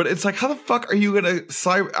camouflaged, but it's like, how the fuck are you going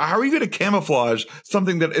to camouflage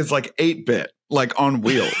something that is like 8-bit, like on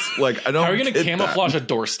wheels? Like, I don't How are you going to camouflage a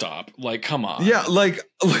doorstop? Like, come on. Yeah. Like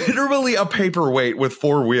literally a paperweight with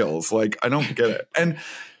 4 wheels. Like, I don't get it. And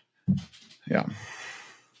yeah.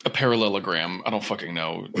 A parallelogram. I don't fucking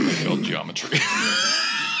know. I failed geometry.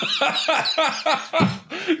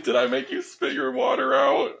 Did I make you spit your water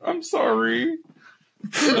out? I'm sorry.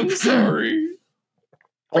 I'm sorry.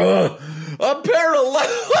 A parallelogram.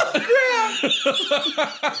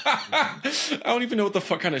 I don't even know what the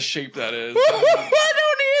fuck kind of shape that is. I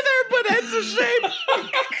don't either, but it's a shape.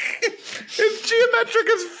 It's geometric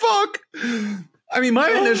as fuck. I mean, my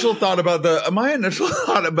initial thought about the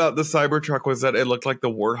Cybertruck was that it looked like the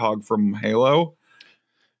Warthog from Halo.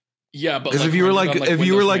 Yeah, but because if you were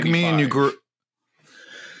like me and you grew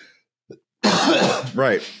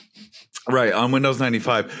right on Windows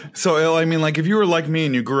 95. So I mean, like if you were like me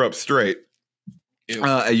and you grew up straight,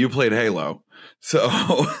 you played Halo. So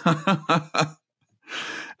I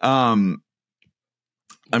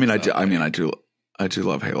do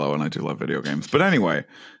love Halo and I do love video games. But anyway,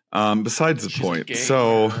 besides the point,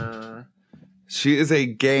 so she is a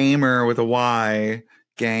gamer with a Y.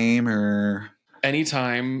 Gamer.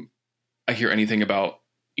 Anytime I hear anything about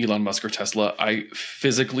Elon Musk or Tesla, I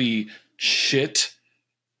physically shit.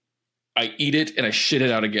 I eat it and I shit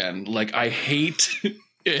it out again. Like, I hate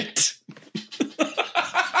it.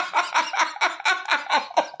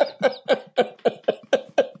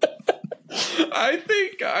 I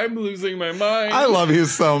think I'm losing my mind. I love you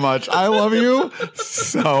so much. I love you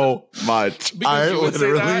so much. Because you would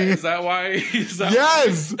say that? Is that why?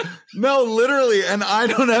 Yes. No, literally. And I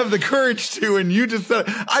don't have the courage to. And you just said,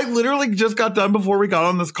 I literally just got done before we got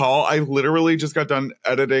on this call. I literally just got done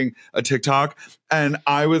editing a TikTok. And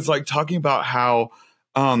I was like talking about how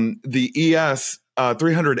the ES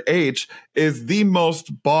 300H is the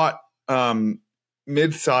most bought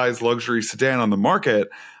mid-size luxury sedan on the market.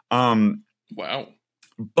 Wow.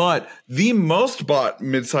 But the most bought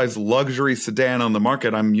mid-size luxury sedan on the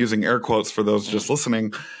market, I'm using air quotes for those just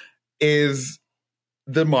listening, is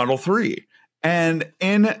the Model 3. And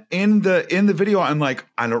in the video, I'm like,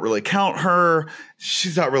 I don't really count her.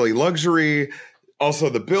 She's not really luxury. Also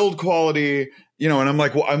the build quality, you know, and I'm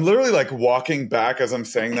like, well, I'm literally like walking back as I'm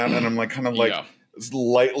saying that. And I'm like, kind of like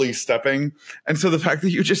lightly stepping. And so the fact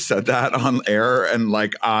that you just said that on air and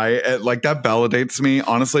like that validates me,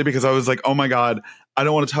 honestly, because I was like, oh my God, I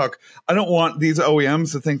don't want to talk. I don't want these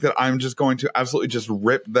OEMs to think that I'm just going to absolutely just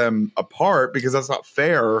rip them apart because that's not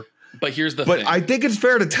fair. But here's the thing. But I think it's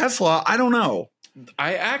fair to Tesla. I don't know.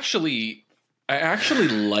 I actually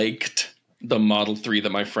liked the Model 3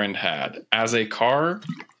 that my friend had as a car.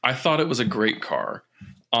 I thought it was a great car,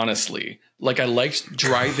 honestly. Like, I liked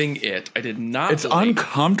driving it. I did not. It's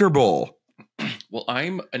uncomfortable. Well,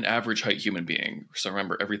 I'm an average height human being, so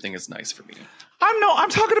remember, everything is nice for me. I'm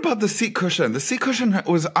talking about the seat cushion. The seat cushion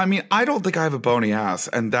was, I mean, I don't think I have a bony ass,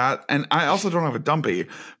 and I also don't have a dumpy,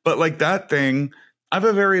 but like that thing, I have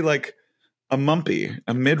a very like a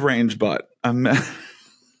mid-range butt.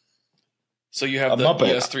 So you have the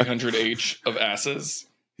ES300H of asses?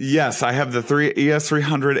 Yes, I have the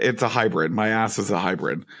ES300. It's a hybrid. My ass is a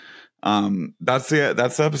hybrid. That's the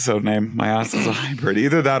episode name. My ass is a hybrid.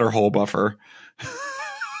 Either that or hole buffer.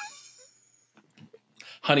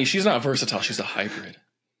 Honey, she's not versatile. She's a hybrid.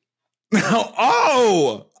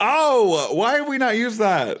 Oh! Why have we not used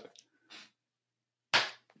that?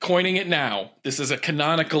 Coining it now. This is a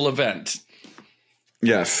canonical event.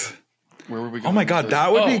 Yes. Where were we going? Oh my God,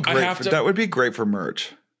 that would be great. That would be great for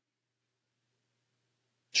merch.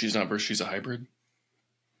 She's not versatile. She's a hybrid?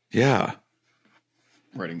 Yeah.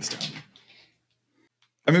 I'm writing this down.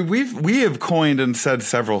 I mean, we have coined and said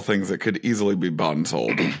several things that could easily be bought and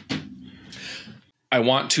sold. I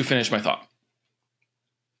want to finish my thought.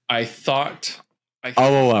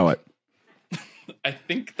 I'll allow it. I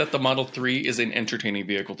think that the Model 3 is an entertaining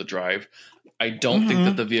vehicle to drive. I don't think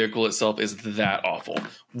that the vehicle itself is that awful.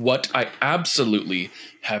 What I absolutely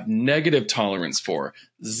have negative tolerance for,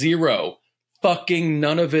 zero, fucking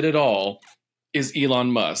none of it at all, is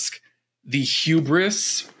Elon Musk. The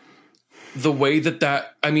hubris, the way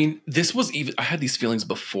that I mean, this was even, I had these feelings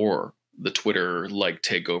before the Twitter like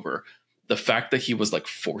takeover. The fact that he was like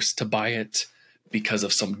forced to buy it because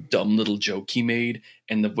of some dumb little joke he made,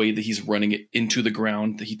 and the way that he's running it into the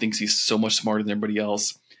ground, that he thinks he's so much smarter than everybody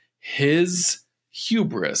else. His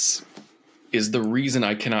hubris is the reason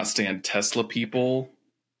I cannot stand Tesla people,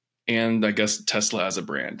 and I guess Tesla as a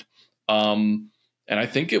brand. And I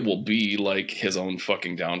think it will be like his own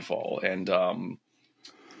fucking downfall. And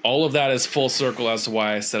all of that is full circle as to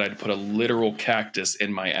why I said I'd put a literal cactus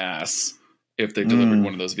in my ass if they delivered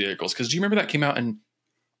one of those vehicles. Because do you remember that came out in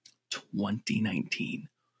 2019?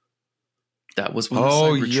 That was when the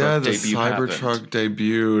Cybertruck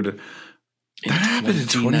debuted. That happened in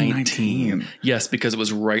 2019. Yes, because it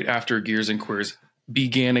was right after Gears and Queers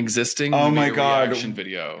began existing. Oh my God. Reaction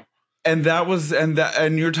video. And that was and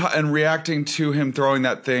you're reacting to him throwing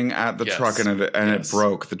that thing at the truck and it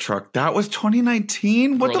broke the truck. That was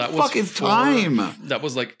 2019. What the fuck is time? That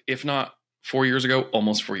was like, if not 4 years ago,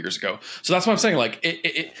 almost 4 years ago. So that's what I'm saying. Like,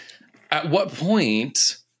 it at what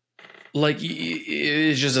point? Like,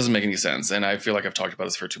 it just doesn't make any sense, and I feel like I've talked about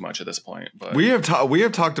this for too much at this point. But we have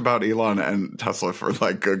talked about Elon and Tesla for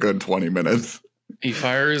like a good 20 minutes. He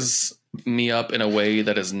fires me up in a way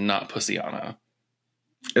that is not Pussiana.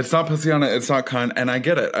 It's not Pussiana. It's not kind, and I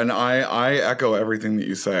get it, and I echo everything that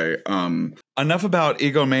you say. Enough about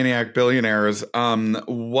egomaniac billionaires.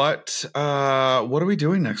 What are we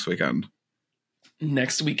doing next weekend?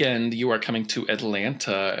 Next weekend, you are coming to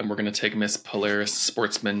Atlanta, and we're going to take Miss Polaris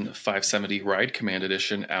Sportsman 570 Ride Command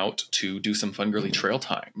Edition out to do some fun girly trail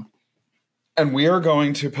time. And we are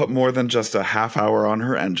going to put more than just a half hour on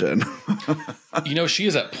her engine. You know, she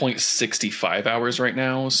is at 0.65 hours right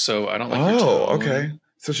now, so I don't like your tone. Okay.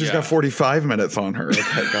 So she's got 45 minutes on her.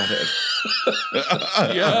 Okay, got it.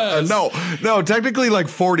 Yes. No, technically like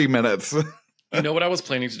 40 minutes. You know what I was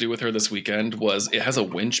planning to do with her this weekend was, it has a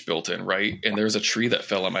winch built in, right? And there's a tree that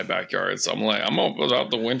fell in my backyard. So I'm like, I'm going to have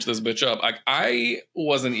to winch this bitch up. I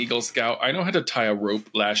was an Eagle Scout. I know how to tie a rope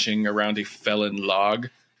lashing around a fallen log.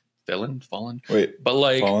 Fallen? Wait. But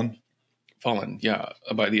like... Fallen, yeah.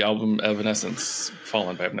 By the album Evanescence.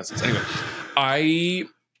 Fallen by Evanescence. Anyway, I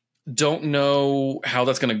don't know how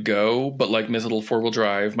that's going to go, but like Miss Little 4-wheel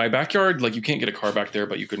drive, my backyard, like you can't get a car back there,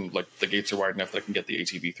 but you can, like, the gates are wide enough that I can get the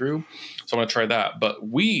ATV through. So I'm going to try that. But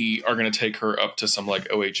we are going to take her up to some like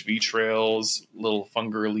OHV trails, little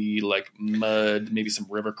fun girly, like mud, maybe some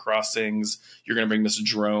river crossings. You're going to bring this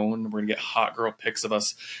drone. We're going to get hot girl pics of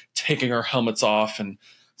us taking our helmets off and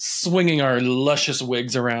swinging our luscious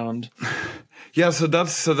wigs around. Yeah, so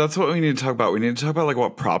that's what we need to talk about. We need to talk about like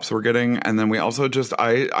what props we're getting, and then we also just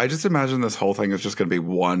I just imagine this whole thing is just going to be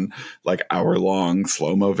one like hour-long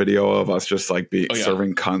slow-mo video of us just like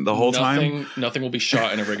serving cunt the whole time. Nothing will be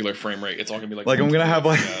shot in a regular frame rate. It's all going to be like I'm going to have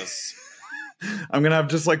like I'm going to have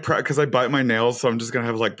just like because I bite my nails, so I'm just going to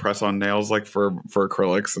have like press on nails like for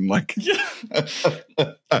acrylics and like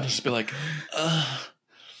I'll just be like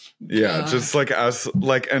Yeah, just like us,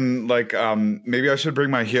 like, and like, maybe I should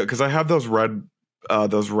bring my heel because I have those red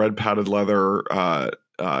padded leather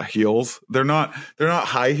heels. They're not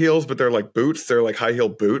high heels, but they're like boots. They're like high heel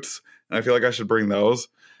boots, and I feel like I should bring those.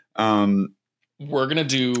 We're gonna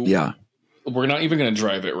do. Yeah. We're not even gonna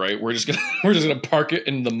drive it, right? We're just gonna park it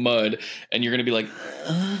in the mud, and you're gonna be like,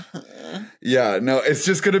 yeah, no, it's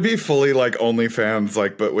just gonna be fully like OnlyFans,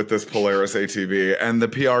 like, but with this Polaris ATV, and the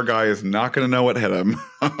PR guy is not gonna know what hit him.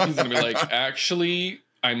 He's gonna be like, actually,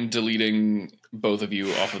 I'm deleting both of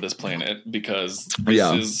you off of this planet because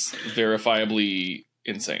this is verifiably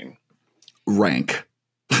insane. Rank.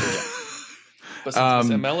 Yeah. But since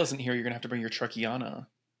Miss ML isn't here, you're gonna have to bring your Truckiana.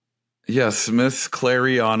 Yes, Miss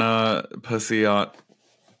Clariana Pussy.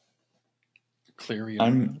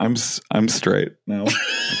 Clariana. I'm straight now.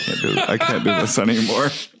 I can't do this anymore.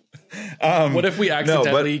 What if we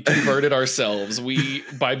accidentally converted ourselves?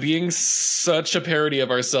 By being such a parody of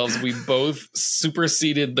ourselves, we both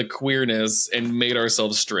superseded the queerness and made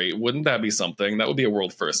ourselves straight. Wouldn't that be something? That would be a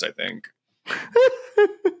world first, I think.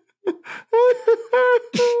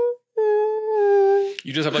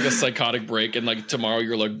 You just have like a psychotic break, and like tomorrow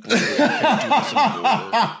you're like, I can't do this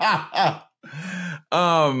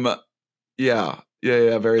anymore.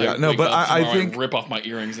 Yeah, very. No, but I think I rip off my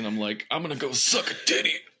earrings, and I'm like, I'm gonna go suck a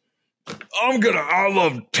titty. I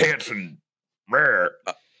love tits and rare.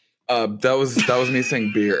 That was me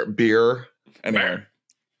saying beer. Anyway,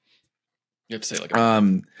 you have to say it like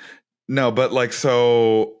no, but like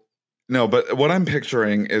so. No, but what I'm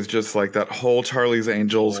picturing is just like that whole Charlie's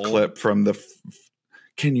Angels clip from the.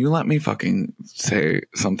 Can you let me fucking say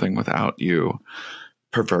something without you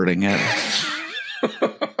perverting it?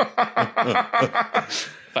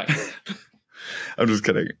 Fine. I'm just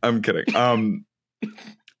kidding. I'm kidding.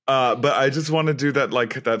 But I just want to do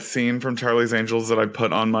that scene from Charlie's Angels that I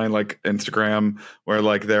put on my like Instagram where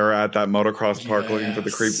like they're at that motocross park looking for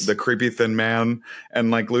the creepy thin man,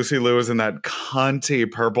 and like Lucy Liu is in that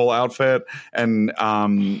cunty purple outfit, and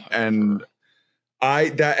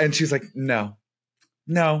she's like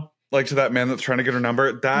no, like to that man that's trying to get her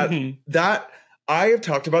number. That I have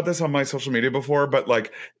talked about this on my social media before, but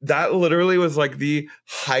like that literally was like the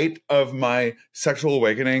height of my sexual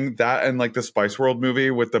awakening. That and like the Spice World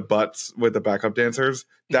movie with the butts with the backup dancers.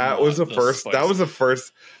 That was the first. That was the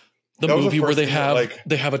first. The movie where they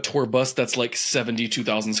have a tour bus that's like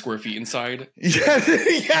 72,000 square feet inside.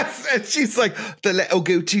 Yes, and she's like the little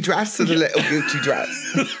Gucci dress and the little Gucci dress.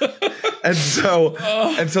 and so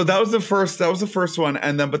that was the first. That was the first one,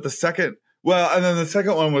 and then the second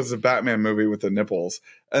one was the Batman movie with the nipples.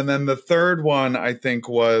 And then the third one, I think,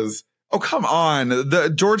 was, oh, come on.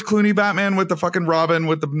 The George Clooney Batman with the fucking Robin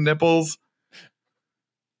with the nipples.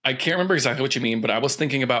 I can't remember exactly what you mean, but I was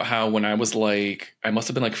thinking about how when I was like, I must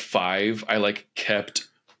have been like 5, I like kept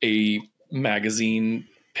a magazine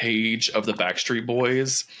page of the Backstreet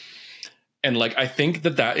Boys. And like, I think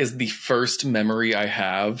that is the first memory I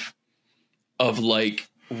have of like,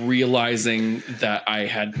 realizing that I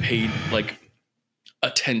had paid like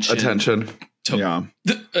attention to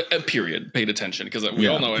period, paid attention, because we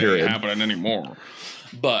all know it ain't happening anymore.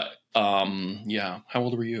 But how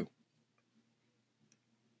old were you?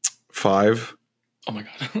 5. Oh my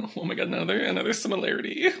god, another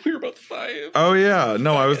similarity. We were both 5. Oh yeah,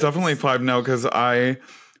 no, I was definitely 5. No, because I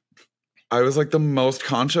was like the most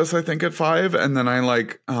conscious, I think, at 5, and then I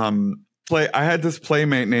like I had this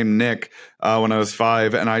playmate named Nick when I was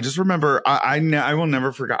 5, and I just remember I will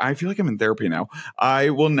never forget. I feel like I'm in therapy now.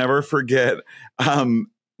 I will never forget when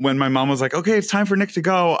my mom was like, "Okay, it's time for Nick to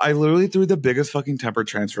go." I literally threw the biggest fucking temper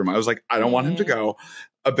tantrum. I was like, "I don't want him to go.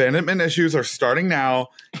 Abandonment issues are starting now.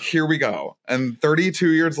 Here we go." And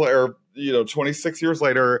 32 years later, 26 years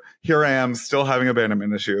later, here I am still having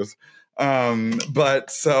abandonment issues. But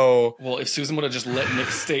so, well, if Susan would have just let Nick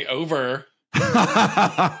stay over.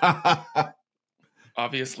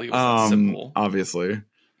 Obviously it was simple. Obviously.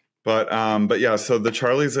 But yeah, so the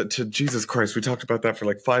Charlie's to Jesus Christ, we talked about that for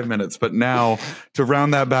like 5 minutes, but now to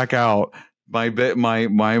round that back out, my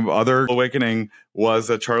other awakening was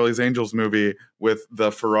a Charlie's Angels movie with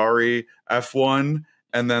the Ferrari F1,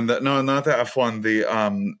 and then not the F1,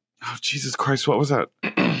 the Jesus Christ, what was that?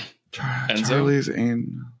 Charlie's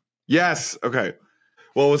Angels. Yes, okay.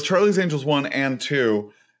 Well, it was Charlie's Angels 1 and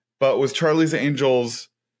 2. But was Charlie's Angels,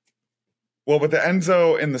 well, with the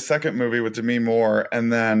Enzo in the second movie with Demi Moore,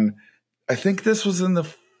 and then I think this was and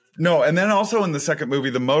then also in the second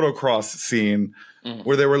movie, the motocross scene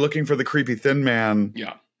where they were looking for the creepy thin man.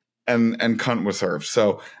 Yeah. And cunt was served.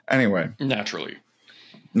 So anyway. Naturally.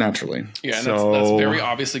 Yeah, and that's very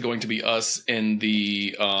obviously going to be us in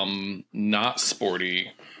the not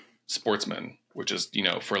sporty sportsman which is, you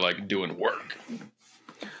know, for like doing work.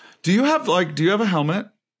 Do you have a helmet?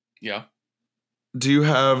 Yeah. Do you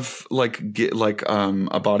have a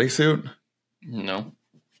bodysuit? No.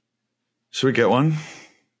 Should we get one?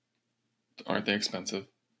 Aren't they expensive?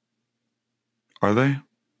 Are they?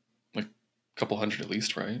 Like a couple hundred at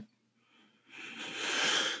least, right?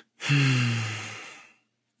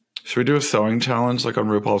 Should we do a sewing challenge like on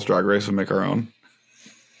RuPaul's Drag Race and make our own?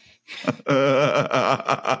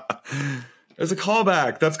 There's a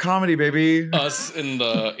callback. That's comedy, baby. Us in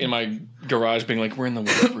my garage being like, we're in the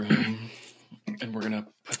workroom and we're gonna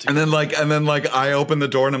put together. And then I open the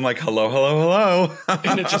door and I'm like, hello.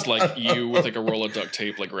 And it's just like you with like a roll of duct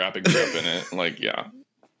tape, like wrapping me up in it. Like, yeah,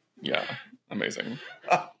 amazing.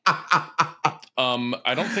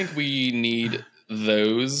 I don't think we need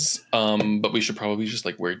those, but we should probably just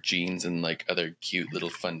like wear jeans and like other cute little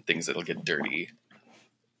fun things that'll get dirty.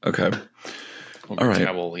 Okay. All right.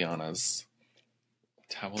 Towelianas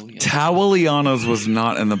was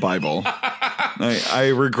not in the Bible.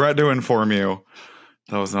 I regret to inform you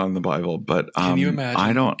that was not in the Bible, but can you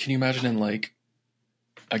imagine? Can you imagine in like,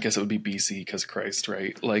 I guess it would be BC because Christ,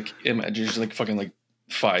 right? Like imagine just like fucking like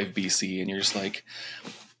 5 BC, and you're just like,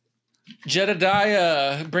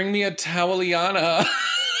 Jedediah, bring me a Toweliana.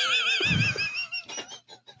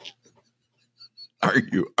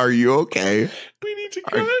 Are you okay? We need to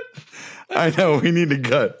cut. I know we need to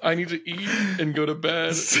cut. I need to eat and go to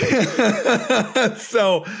bed.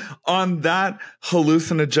 So on that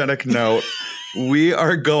hallucinogenic note, we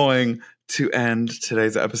are going to end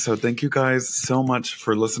today's episode. Thank you guys so much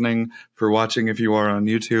for listening, for watching if you are on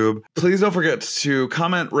YouTube. Please don't forget to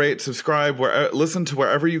comment, rate, subscribe, listen to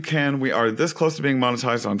wherever you can. We are this close to being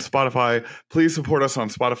monetized on Spotify. Please support us on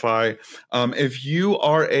Spotify. If you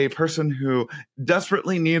are a person who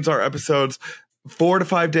desperately needs our episodes 4 to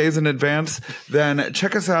 5 days in advance, then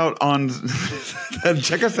check us out on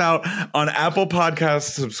Apple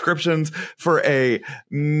Podcast subscriptions for a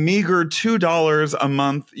meager $2 a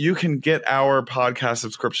month. You can get our podcast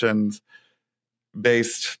subscriptions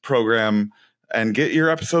based program and get your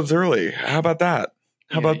episodes early. How about that?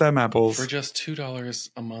 How about that, Mapples? For just $2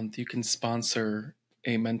 a month, you can sponsor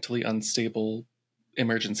a mentally unstable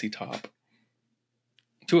emergency top.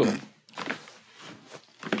 2 of them.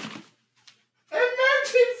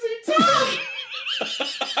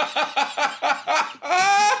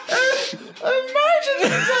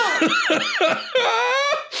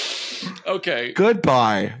 Okay.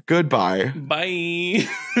 Goodbye. Bye.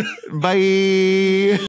 Bye.